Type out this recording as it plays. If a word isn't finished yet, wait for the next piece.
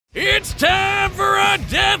It's time for a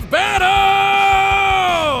death battle!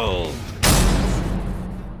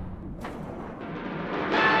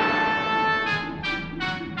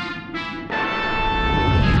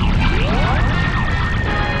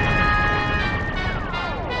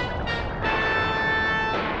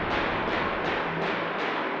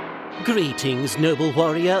 Greetings, noble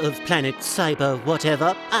warrior of planet Cyber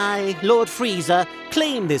whatever. I, Lord Frieza,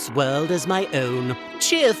 claim this world as my own.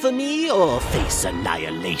 Cheer for me or face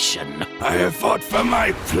annihilation. I have fought for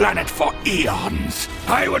my planet for eons.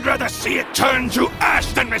 I would rather see it turn to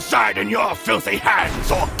ash than reside in your filthy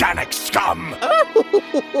hands, organic scum!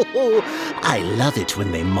 I love it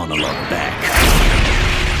when they monologue back.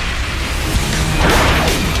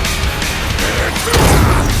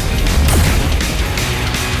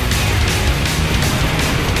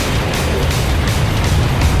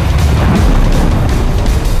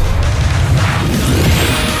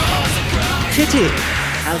 Pity.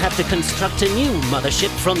 I'll have to construct a new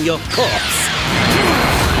mothership from your corpse.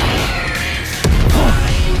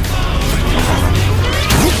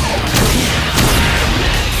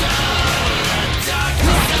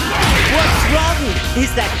 What's wrong?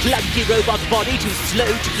 Is that clunky robot body too slow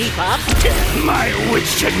to keep up? My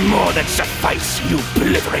wits should more than suffice, you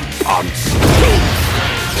blithering ponce!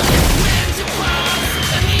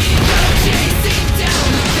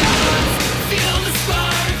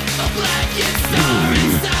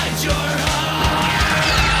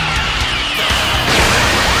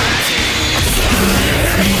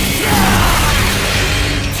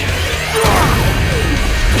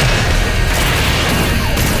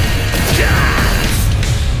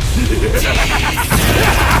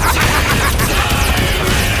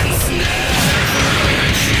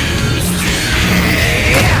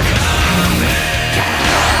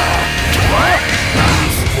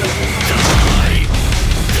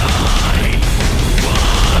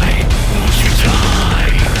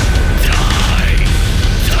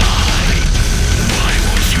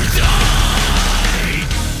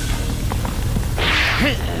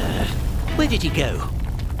 Where did he go?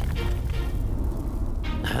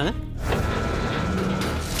 Huh?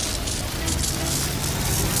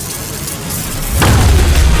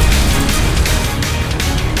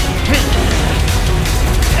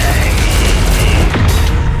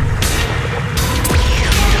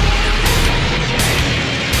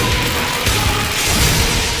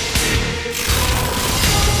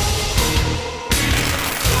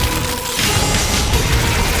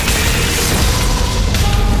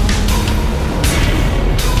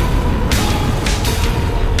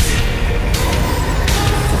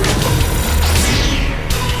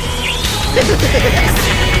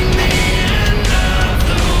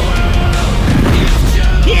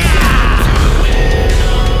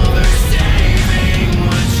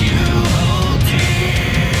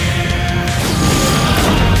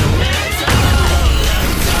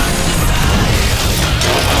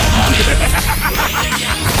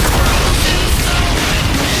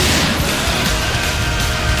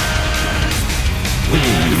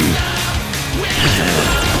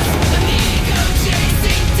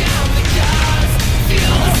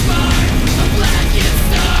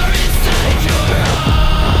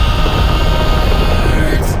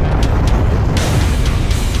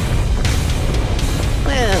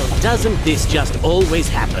 Doesn't this just always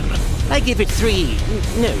happen? I give it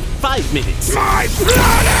 5 minutes. My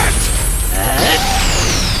planet!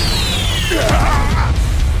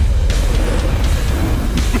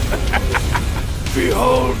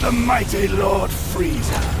 Behold the mighty Lord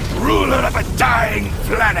Frieza, ruler of a dying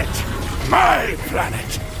planet. My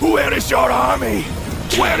planet! Where is your army?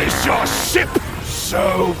 Where is your ship?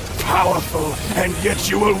 So powerful, and yet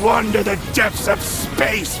you will wander the depths of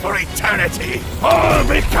space for eternity. All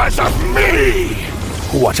because of me!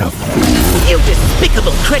 What a fool! You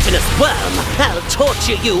despicable cretinous worm! I'll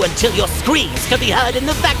torture you until your screams can be heard in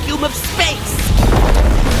the vacuum of space!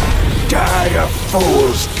 Die a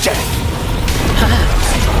fool's death!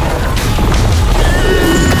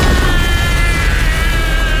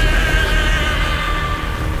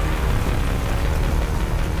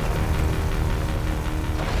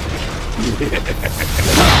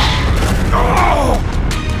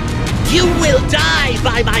 You will die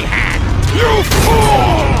by my hand! You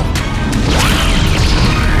fool!